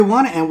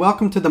Everyone, and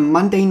welcome to the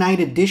Monday night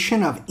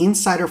edition of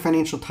Insider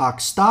Financial Talk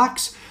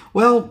Stocks.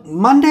 Well,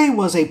 Monday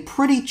was a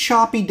pretty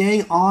choppy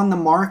day on the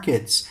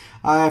markets.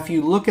 If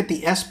you look at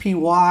the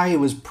SPY,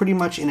 it was pretty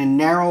much in a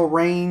narrow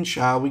range.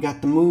 We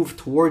got the move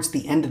towards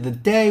the end of the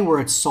day where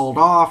it sold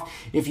off.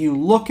 If you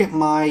look at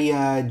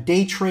my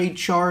day trade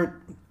chart,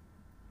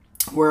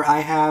 where I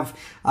have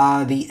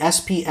the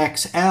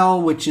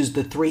SPXL, which is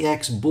the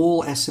 3X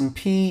Bull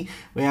S&P.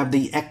 We have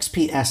the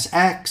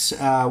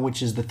XPSX,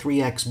 which is the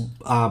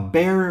 3X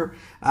Bear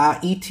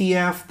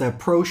ETF, the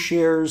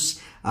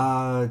ProShares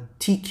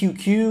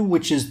TQQ,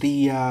 which is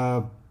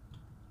the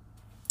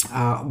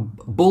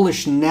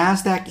bullish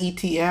NASDAQ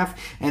ETF,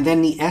 and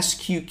then the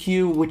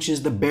SQQ, which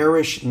is the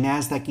bearish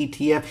NASDAQ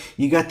ETF.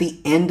 You got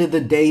the end of the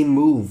day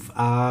move.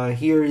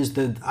 Here is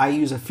I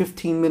use a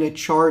 15-minute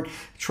chart,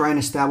 try and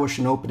establish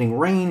an opening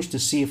range to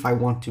see if I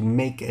want to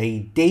make a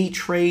day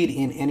trade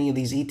in any of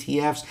these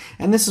ETFs.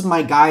 And this is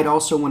my guide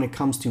also when it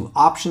comes to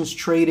options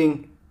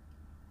trading.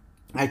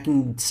 I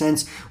can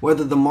sense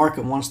whether the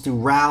market wants to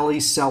rally,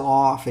 sell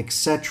off,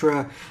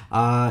 etc.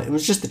 It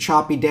was just a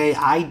choppy day.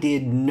 I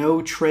did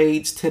no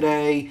trades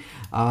today.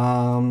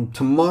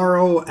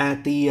 Tomorrow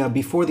at the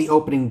before the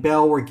opening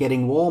bell, we're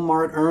getting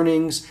Walmart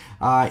earnings.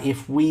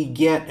 If we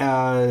get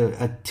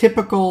a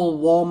typical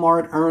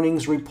Walmart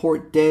earnings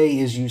report day,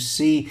 as you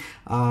see,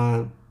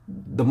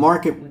 the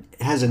market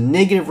has a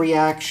negative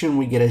reaction,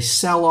 we get a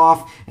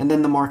sell-off, and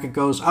then the market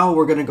goes, oh,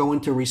 we're going to go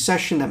into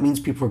recession. That means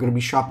people are going to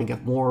be shopping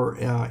at more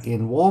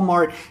in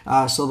Walmart,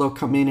 so they'll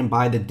come in and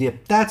buy the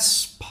dip.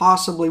 That's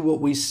possibly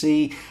what we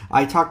see.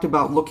 I talked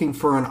about looking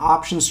for an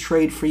options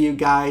trade for you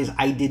guys.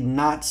 I did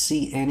not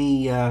see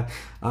any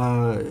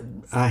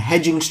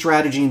hedging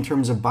strategy in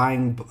terms of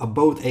buying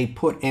both a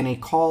put and a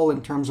call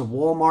in terms of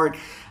Walmart.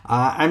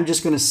 I'm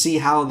just going to see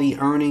how the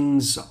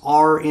earnings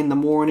are in the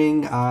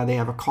morning. They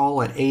have a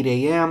call at 8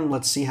 a.m.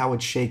 Let's see how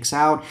it shakes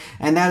out.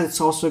 And that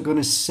it's also going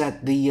to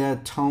set the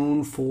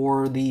tone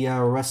for the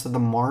rest of the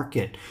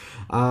market.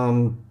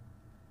 One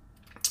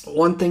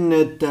thing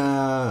that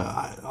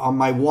on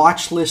my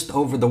watch list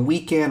over the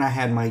weekend, I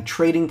had my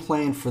trading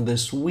plan for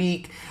this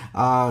week.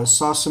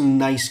 Saw some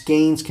nice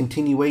gains,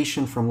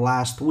 continuation from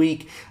last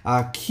week.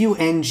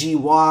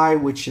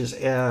 QNGY, which is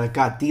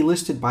got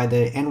delisted by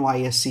the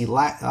NYSE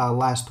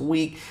last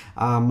week.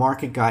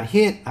 Market got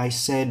hit. I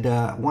said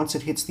once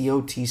it hits the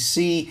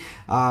OTC,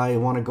 I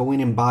want to go in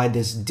and buy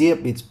this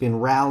dip. It's been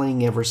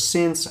rallying ever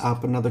since,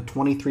 up another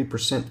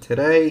 23%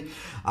 today.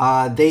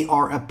 They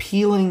are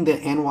appealing the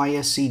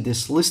NYSE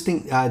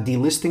delisting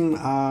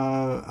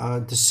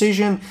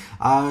decision.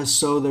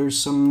 So there's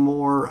some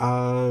more,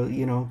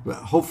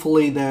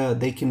 hopefully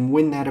they can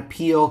win that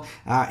appeal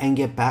and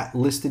get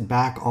listed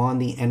back on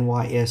the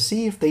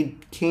NYSE. If they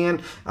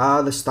can,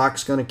 the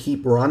stock's going to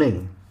keep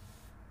running.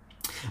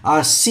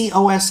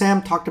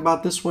 COSM, talked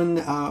about this one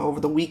over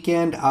the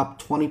weekend, up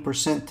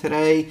 20%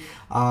 today,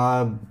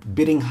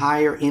 bidding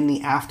higher in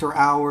the after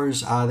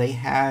hours. They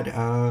had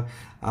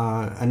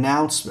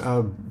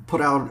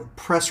put out a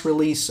press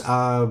release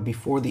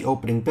before the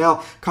opening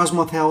bell.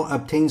 Cosmotel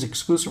obtains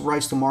exclusive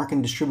rights to market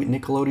and distribute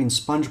Nickelodeon,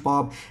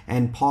 SpongeBob,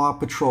 and Paw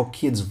Patrol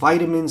Kids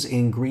vitamins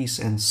in Greece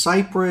and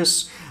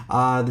Cyprus.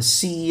 The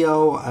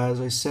CEO,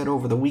 as I said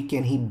over the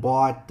weekend, he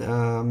bought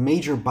a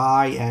major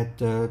buy at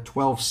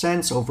 12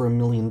 cents, over $1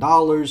 million.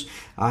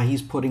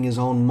 He's putting his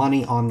own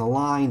money on the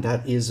line.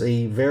 That is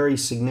a very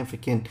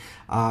significant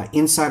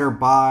insider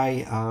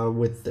buy.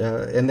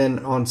 And then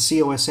on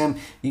COSM,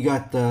 you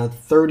got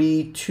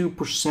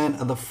 32%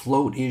 of the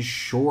float is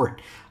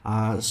short.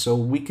 So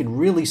we could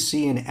really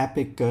see an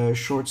epic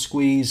short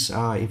squeeze.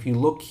 If you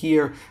look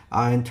here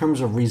in terms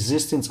of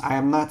resistance, I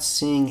am not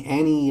seeing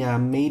any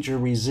major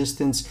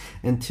resistance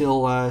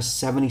until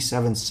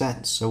 77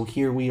 cents. So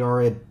here we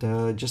are at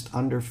just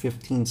under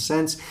 15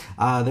 cents.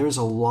 There's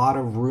a lot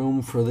of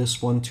room for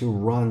this one to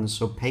run.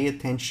 So pay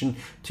attention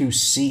to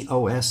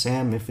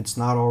COSM if it's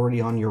not already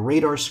on your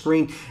radar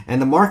screen.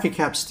 And the market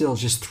cap still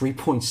just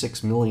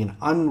 3.6 million.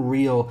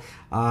 Unreal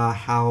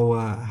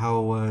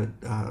how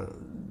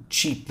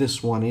cheap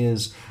this one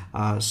is.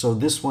 So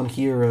this one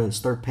here,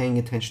 start paying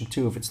attention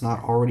to if it's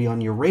not already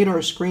on your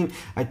radar screen.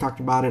 I talked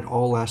about it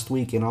all last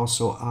week and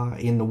also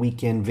in the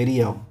weekend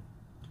video.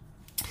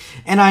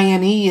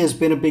 NINE has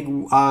been a big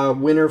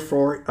winner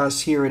for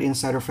us here at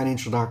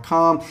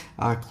InsiderFinancial.com.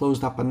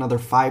 Closed up another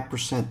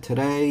 5%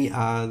 today.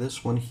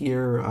 This one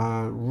here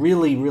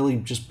really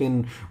just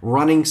been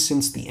running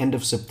since the end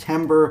of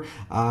September.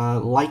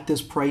 Like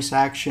this price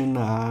action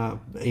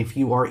if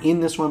you are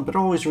in this one, but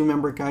always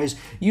remember, guys,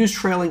 use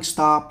trailing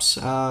stops.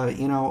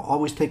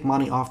 Always take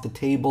money off the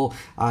table.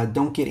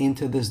 Don't get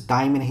into this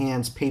diamond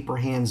hands, paper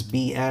hands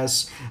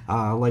BS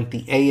like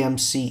the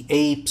AMC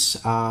apes.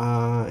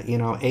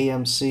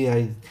 AMC.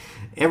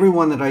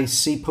 everyone that I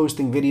see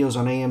posting videos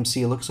on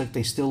AMC, it looks like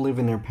they still live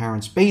in their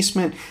parents'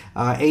 basement.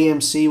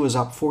 AMC was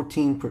up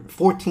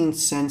 14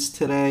 cents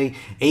today.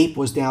 Ape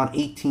was down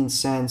 18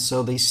 cents.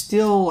 So they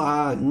still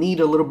need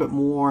a little bit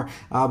more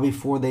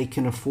before they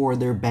can afford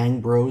their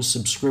Bang Bros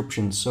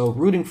subscription. So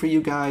rooting for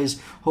you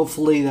guys.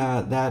 Hopefully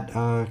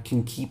that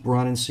can keep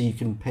running so you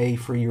can pay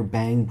for your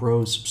Bang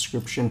Bros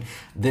subscription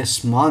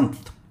this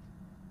month.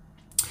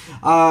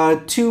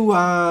 Two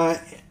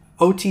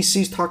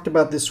OTCs talked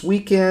about this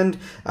weekend.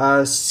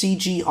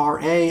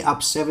 CGRA up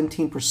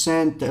 17%,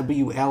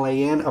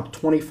 WLAN up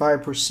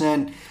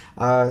 25%.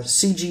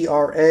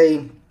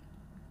 CGRA,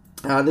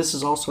 this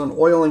is also an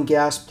oil and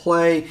gas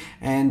play,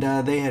 and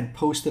they had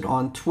posted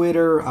on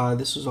Twitter,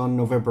 this was on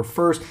November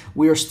 1st,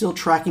 we are still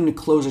tracking to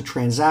close a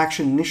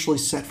transaction initially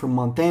set for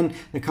month end.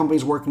 The company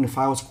is working to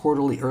file its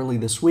quarterly early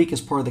this week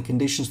as part of the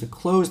conditions to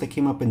close that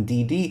came up in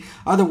DD.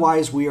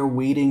 Otherwise, we are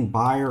waiting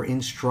buyer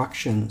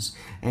instructions.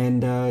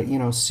 And, you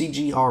know,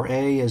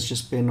 CGRA has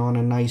just been on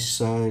a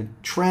nice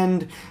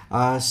trend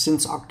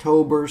since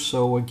October.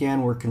 So,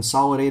 again, we're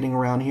consolidating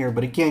around here.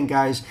 But, again,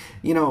 guys,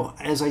 you know,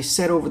 as I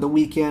said over the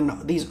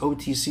weekend, these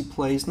OTC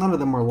plays, none of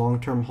them are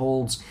long-term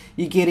holds.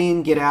 You get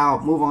in, get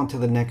out, move on to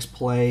the next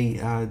play.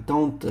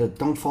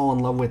 Don't fall in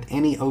love with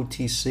any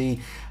OTC.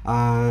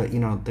 You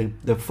know,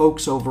 the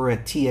folks over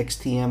at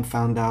TXTM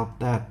found out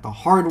that the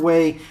hard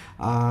way.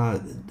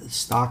 The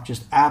stock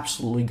just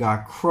absolutely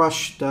got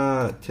crushed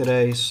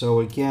today. So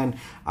again,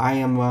 I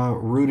am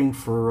rooting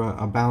for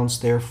a bounce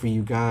there for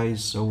you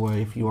guys. So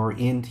if you are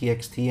in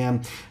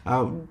TXTM,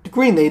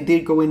 green, they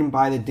did go in and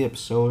buy the dip.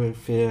 So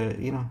if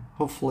you know,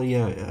 hopefully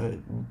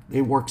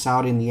it works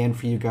out in the end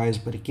for you guys.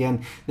 But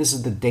again, this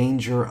is the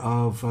danger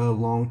of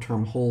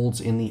long-term holds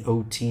in the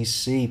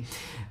OTC.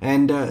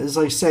 And as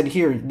I said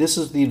here, this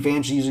is the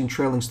advantage of using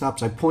trailing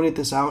stops. I pointed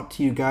this out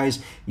to you guys.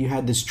 You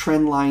had this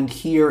trend line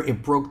here.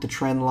 It broke the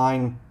trend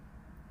line.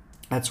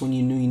 That's when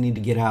you knew you need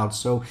to get out.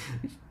 So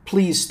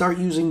please start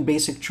using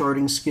basic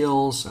charting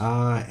skills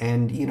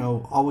and, you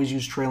know, always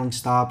use trailing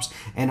stops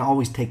and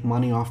always take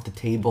money off the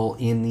table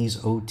in these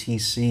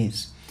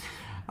OTCs.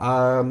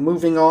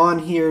 Moving on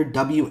here,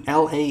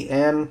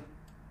 WLAN.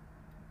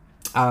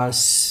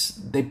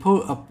 They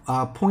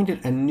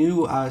appointed a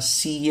new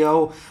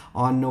CEO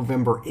on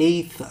November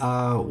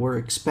 8th. We're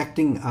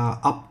expecting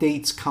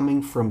updates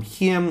coming from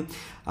him.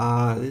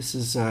 This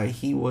is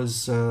he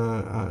was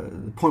the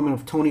appointment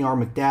of Tony R.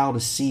 McDowell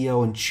as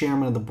CEO and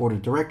chairman of the board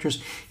of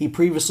directors. He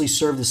previously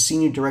served as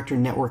senior director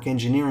of network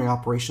engineering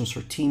operations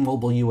for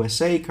T-Mobile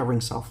USA,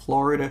 covering South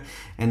Florida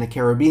and the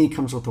Caribbean. He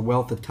comes with a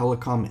wealth of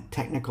telecom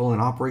technical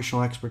and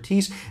operational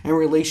expertise and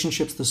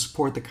relationships to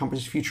support the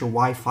company's future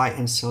Wi-Fi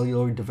and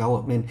cellular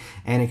development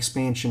and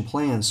expansion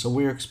plans. So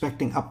we're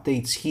expecting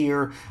updates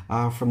here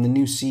from the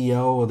new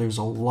CEO. There's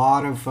a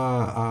lot of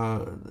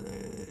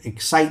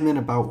excitement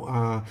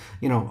about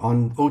you know,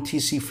 on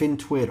OTC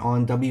FinTwit,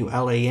 on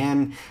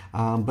WLAN,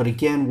 but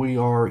again, we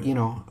are, you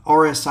know,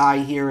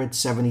 RSI here at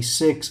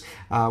 76.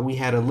 We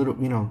had a little,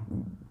 you know,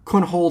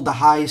 couldn't hold the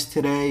highs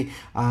today.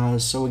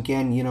 So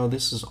again, you know,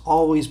 this is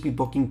always be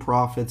booking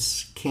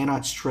profits.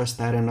 Cannot stress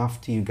that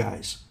enough to you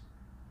guys.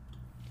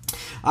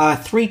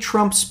 Three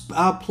Trump's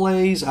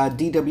plays,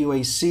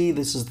 DWAC.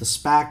 This is the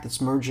SPAC that's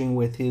merging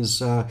with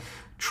his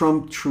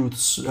Trump Truth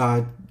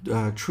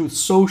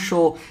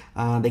Social.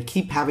 They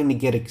keep having to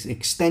get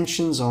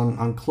extensions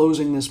on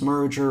closing this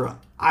merger.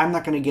 I'm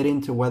not going to get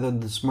into whether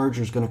this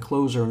merger is going to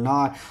close or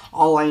not.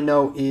 All I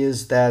know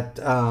is that,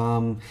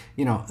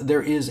 you know,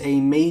 there is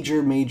a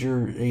major,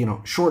 you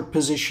know, short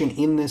position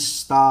in this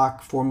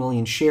stock, 4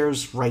 million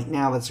shares right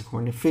now. That's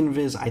according to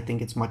FinViz. I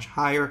think it's much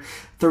higher.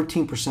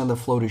 13% of the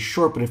float is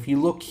short. But if you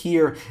look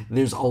here,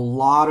 there's a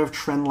lot of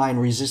trend line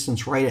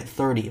resistance right at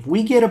 30. If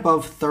we get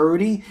above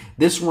 30,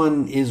 this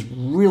one is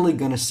really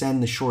going to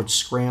send the short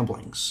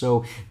scrambling.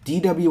 So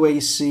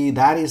DWAC,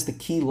 that is the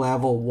key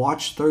level.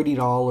 Watch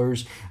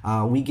 $30.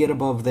 We get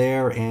above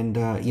there,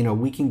 and you know,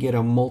 we can get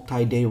a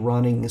multi-day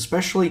running.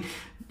 Especially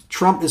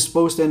Trump is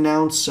supposed to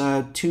announce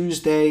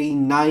Tuesday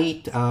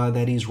night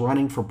that he's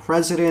running for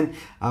president,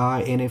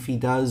 and if he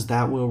does,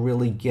 that will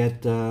really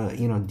get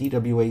you know,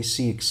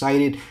 DWAC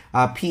excited.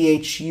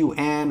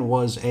 PHUN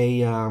was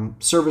a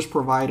service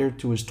provider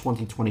to his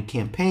 2020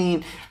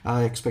 campaign.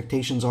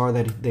 Expectations are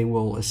that they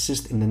will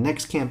assist in the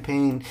next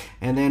campaign.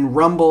 And then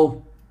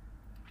Rumble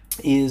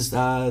is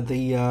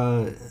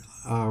the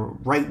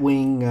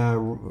right-wing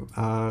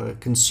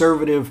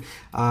conservative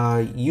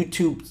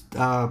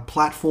YouTube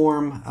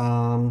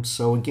platform.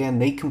 So again,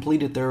 they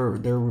completed their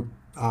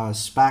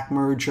SPAC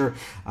merger,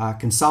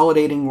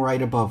 consolidating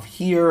right above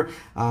here.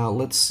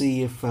 Let's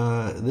see if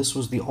this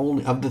was the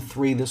only of the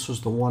three. This was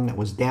the one that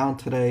was down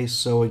today.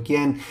 So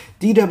again,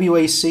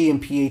 DWAC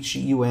and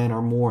PHUN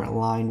are more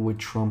aligned with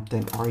Trump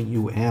than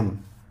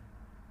RUM.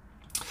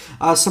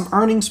 Some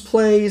earnings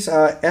plays.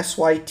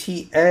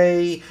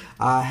 SYTA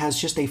has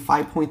just a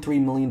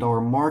 $5.3 million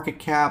market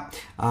cap.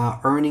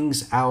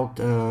 Earnings out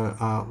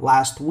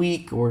last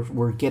week, or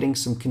we're getting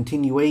some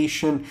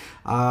continuation.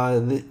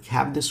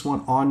 Have this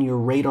one on your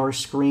radar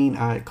screen.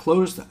 It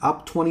closed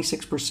up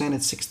 26%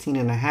 at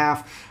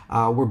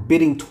 16.5. We're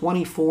bidding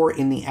 24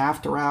 in the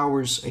after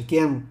hours.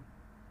 Again,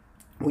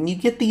 when you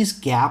get these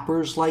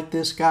gappers like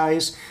this,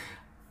 guys,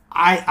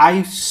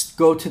 I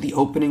go to the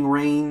opening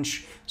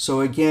range.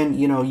 So again,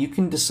 you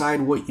can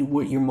decide what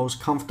you're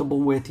most comfortable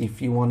with.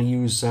 If you want to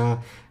use,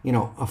 a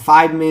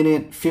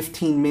 5-minute,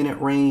 15-minute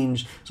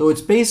range. So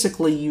it's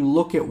basically you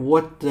look at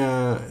what,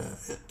 the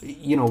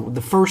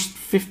first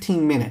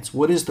 15 minutes.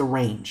 What is the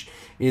range?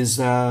 Is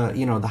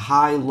the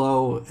high,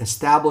 low,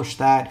 establish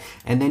that,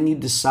 and then you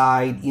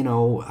decide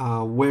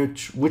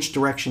which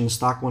direction the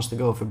stock wants to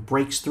go. If it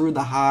breaks through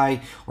the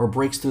high or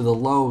breaks through the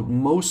low,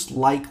 most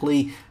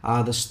likely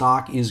the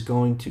stock is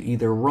going to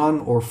either run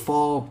or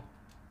fall.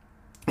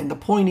 And the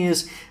point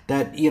is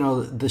that,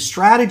 the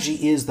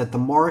strategy is that the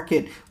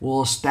market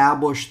will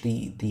establish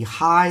the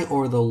high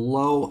or the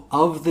low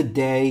of the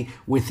day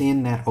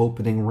within that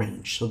opening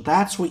range. So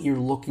that's what you're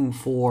looking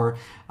for,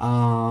 in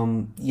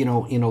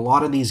a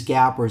lot of these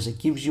gappers. It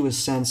gives you a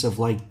sense of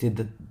like,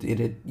 did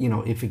it,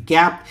 if it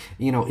gapped,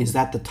 is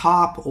that the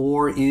top,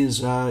 or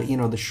is,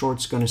 the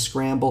short's going to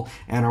scramble,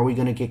 and are we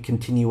going to get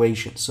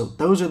continuation? So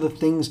those are the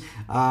things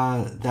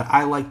that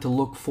I like to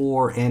look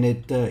for, and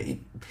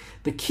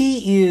the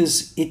key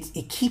is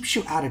it keeps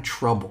you out of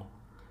trouble.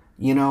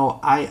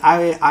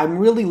 I'm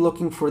really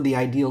looking for the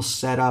ideal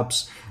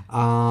setups.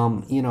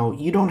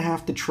 You don't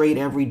have to trade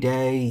every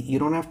day. You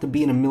don't have to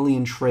be in a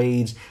million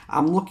trades.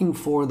 I'm looking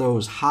for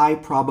those high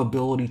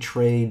probability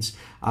trades,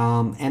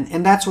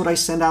 and that's what I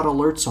send out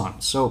alerts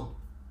on. So,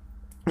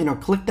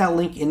 click that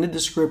link in the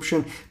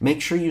description.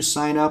 Make sure you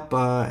sign up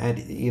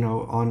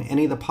on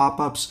any of the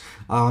pop-ups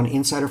on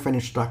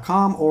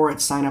insiderfinancial.com or at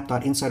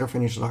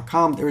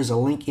signup.insiderfinancial.com. There is a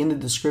link in the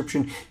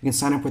description. You can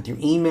sign up with your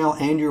email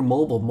and your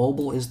mobile.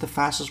 Mobile is the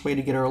fastest way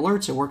to get our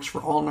alerts. It works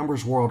for all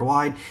numbers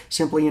worldwide.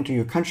 Simply enter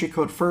your country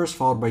code first,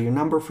 followed by your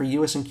number. For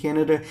US and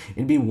Canada,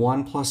 it'd be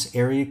 1 plus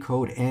area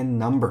code and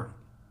number.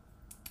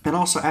 And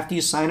also, after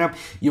you sign up,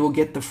 you will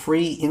get the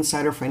free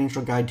Insider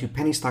Financial Guide to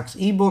Penny Stocks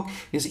ebook.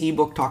 This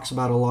ebook talks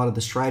about a lot of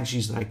the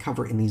strategies that I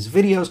cover in these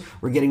videos.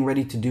 We're getting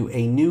ready to do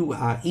a new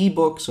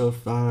ebook. So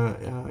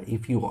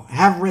if you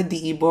have read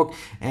the ebook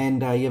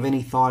and you have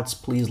any thoughts,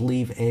 please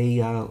leave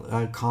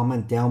a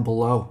comment down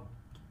below.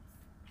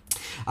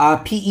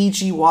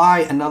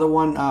 PEGY, another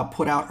one,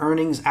 put out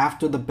earnings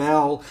after the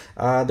bell.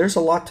 There's a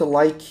lot to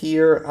like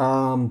here.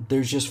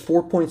 There's just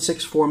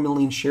 4.64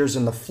 million shares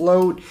in the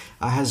float,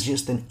 has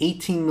just an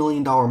 $18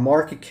 million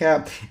market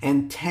cap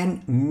and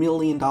 $10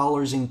 million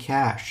in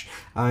cash.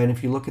 And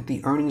if you look at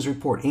the earnings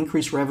report,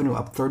 increased revenue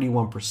up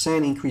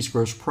 31%, increased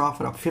gross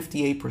profit up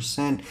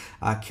 58%,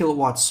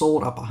 kilowatts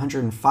sold up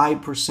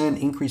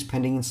 105%, increased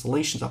pending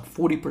installations up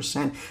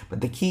 40%.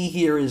 But the key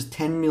here is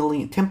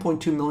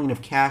 10.2 million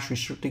of cash,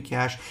 restricted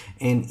cash,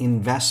 and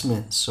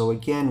investments. So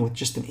again, with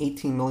just an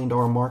 $18 million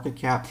market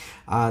cap,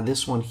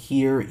 this one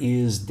here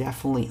is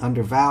definitely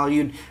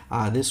undervalued.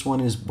 This one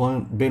has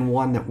been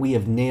one that we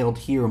have nailed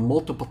here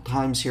multiple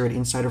times here at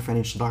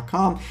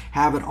insiderfinancial.com.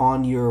 Have it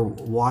on your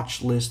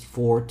watch list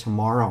for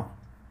tomorrow.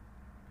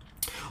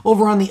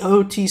 Over on the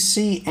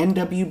OTC,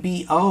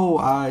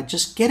 NWBO,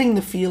 just getting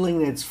the feeling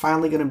that it's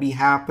finally going to be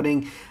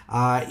happening.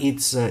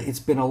 It's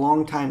been a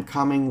long time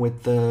coming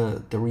with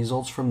the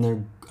results from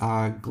their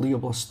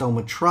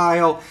glioblastoma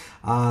trial.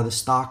 The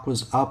stock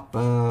was up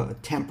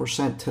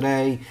 10%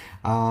 today.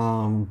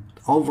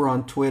 Over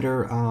on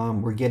Twitter,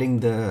 we're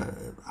getting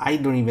I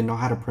don't even know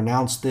how to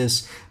pronounce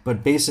this,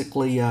 but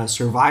basically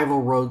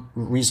survival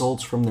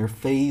results from their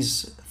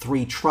phase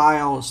 3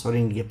 trial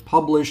starting to get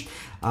published.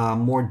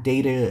 More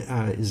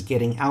data is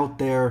getting out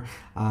there.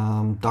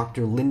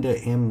 Dr. Linda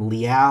M.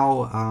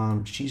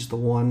 Liao, she's the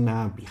one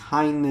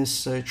behind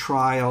this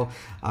trial.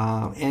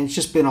 And it's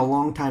just been a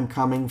long time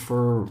coming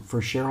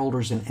for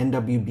shareholders in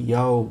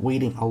NWBO,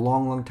 waiting a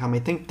long time. I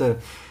think the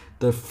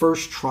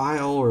first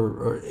trial,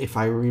 or if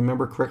I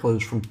remember correctly,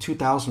 was from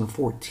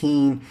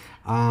 2014.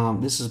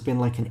 This has been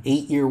like an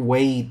 8-year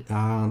wait.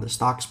 The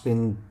stock's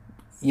been,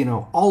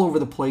 all over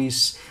the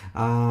place.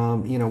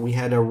 We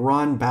had a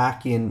run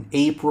back in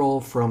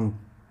April from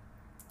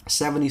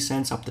 70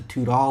 cents up to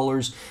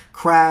 $2,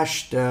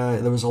 crashed.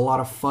 There was a lot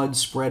of FUD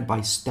spread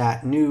by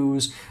Stat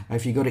News.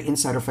 If you go to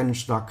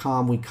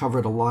insiderfinancial.com, we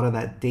covered a lot of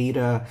that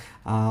data,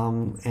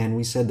 and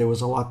we said there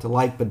was a lot to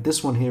like, but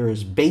this one here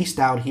is based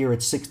out here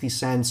at 60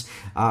 cents.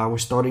 We're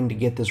starting to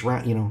get this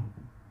round,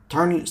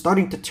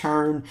 starting to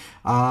turn.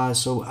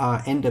 So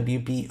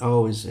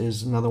NWBO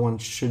is another one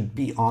should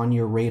be on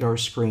your radar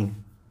screen.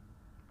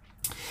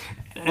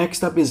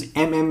 Next up is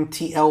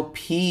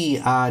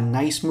MMTLP.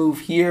 Nice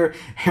move here.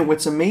 And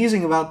what's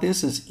amazing about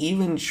this is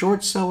even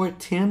short seller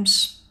Tim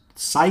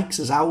Sykes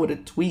is out with a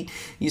tweet.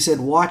 He said,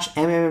 watch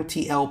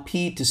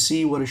MMTLP to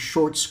see what a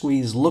short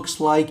squeeze looks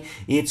like.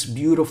 It's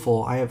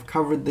beautiful. I have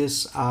covered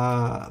this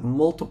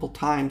multiple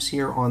times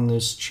here on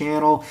this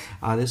channel.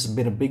 This has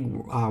been a big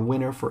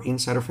winner for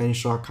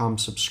InsiderFinancial.com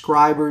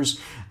subscribers.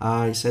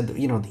 He said that,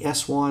 the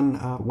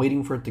S1,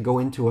 waiting for it to go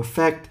into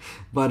effect,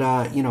 but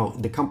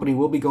the company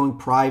will be going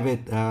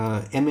private.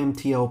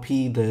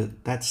 MMTLP,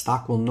 that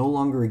stock will no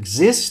longer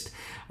exist.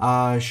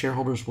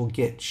 Shareholders will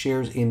get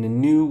shares in a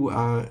new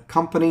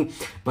company,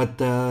 but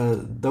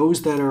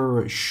those that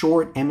are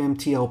short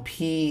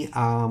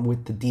MMTLP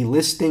with the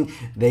delisting,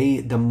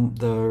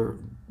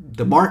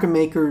 the market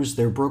makers,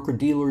 their broker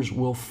dealers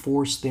will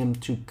force them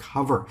to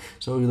cover.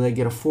 So they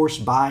get a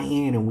forced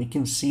buy-in, and we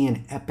can see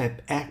an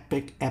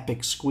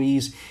epic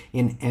squeeze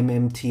in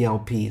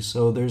MMTLP.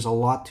 So there's a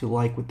lot to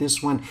like with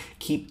this one.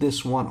 Keep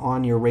this one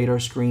on your radar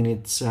screen.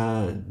 It's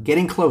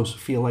getting close.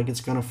 Feel like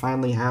it's going to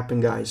finally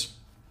happen, guys.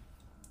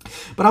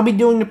 But I'll be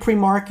doing the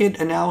pre-market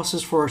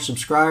analysis for our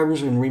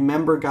subscribers. And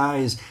remember,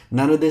 guys,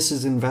 none of this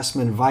is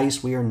investment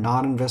advice. We are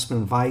not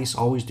investment advice.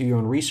 Always do your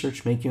own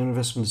research, make your own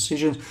investment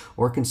decisions,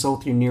 or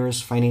consult your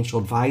nearest financial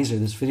advisor.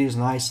 This video is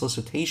not a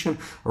solicitation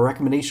or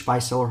recommendation to buy,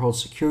 sell, or hold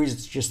securities.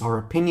 It's just our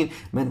opinion,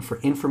 meant for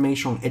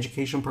informational and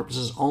educational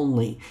purposes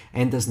only,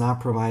 and does not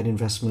provide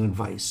investment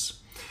advice.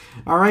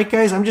 All right,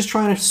 guys, I'm just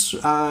trying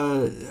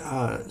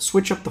to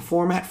switch up the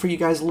format for you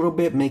guys a little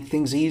bit, make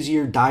things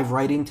easier, dive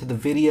right into the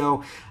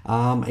video.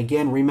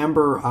 Again,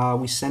 remember,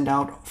 we send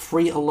out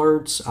free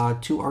alerts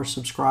to our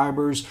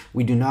subscribers.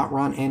 We do not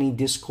run any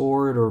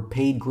Discord or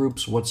paid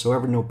groups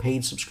whatsoever, no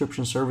paid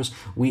subscription service.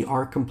 We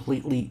are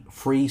completely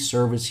free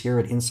service here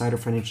at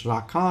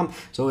InsiderFinancial.com,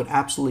 so it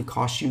absolutely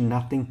costs you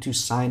nothing to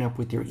sign up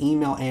with your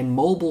email, and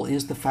mobile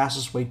is the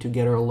fastest way to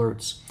get our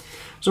alerts.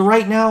 So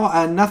right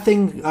now,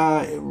 nothing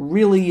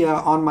really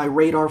on my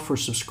radar for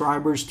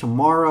subscribers.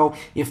 Tomorrow,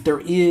 if there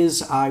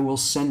is, I will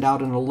send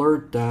out an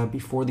alert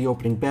before the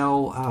opening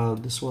bell.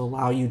 This will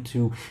allow you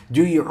to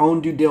do your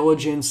own due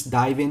diligence,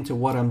 dive into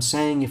what I'm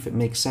saying if it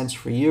makes sense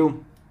for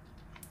you.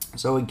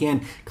 So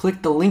again,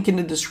 click the link in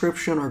the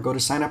description or go to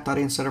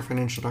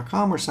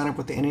signup.insiderfinancial.com or sign up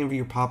with any of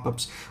your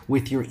pop-ups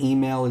with your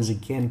email. Is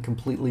again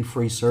completely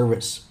free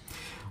service.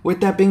 With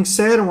that being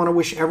said, I want to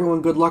wish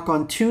everyone good luck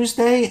on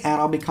Tuesday,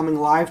 and I'll be coming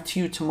live to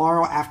you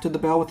tomorrow after the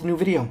bell with a new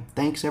video.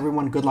 Thanks,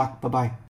 everyone. Good luck. Bye-bye.